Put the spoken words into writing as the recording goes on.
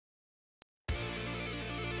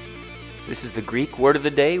This is the Greek Word of the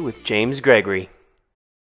Day with James Gregory.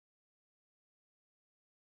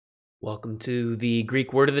 Welcome to the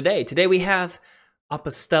Greek Word of the Day. Today we have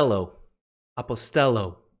ἀποστέλλω.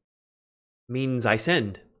 ἀποστέλλω means I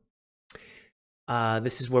send.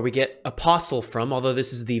 This is where we get apostle from, although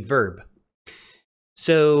this is the verb.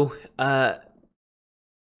 So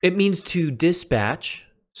it means to dispatch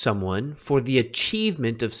someone for the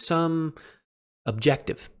achievement of some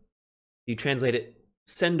objective. You translate it,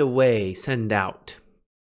 send away, send out.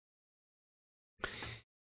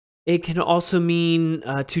 It can also mean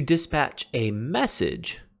to dispatch a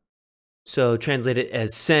message. So translate it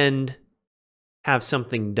as send, have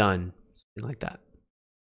something done, something like that.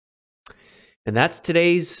 And that's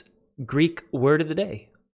today's Greek word of the day,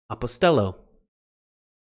 ἀποστέλλω.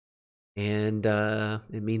 And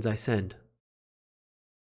it means I send.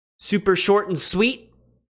 Super short and sweet.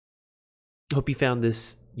 Hope you found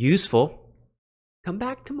this useful. Come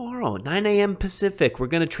back tomorrow, 9 a.m. Pacific. We're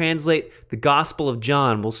going to translate the Gospel of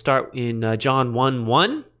John. We'll start in John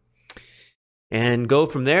 1:1 and go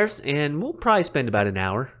from there. And we'll probably spend about an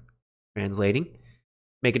hour translating.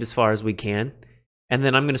 Make it as far as we can. And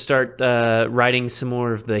then I'm going to start writing some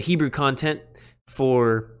more of the Hebrew content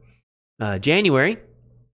for January.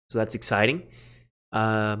 So that's exciting.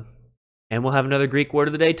 And we'll have another Greek word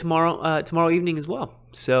of the day tomorrow evening as well.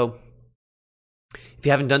 So if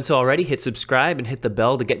you haven't done so already, hit subscribe and hit the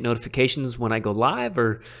bell to get notifications when I go live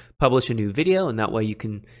or publish a new video, and that way you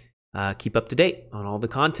can keep up to date on all the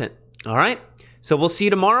content. All right, so we'll see you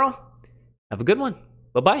tomorrow. Have a good one.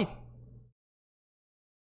 Bye-bye.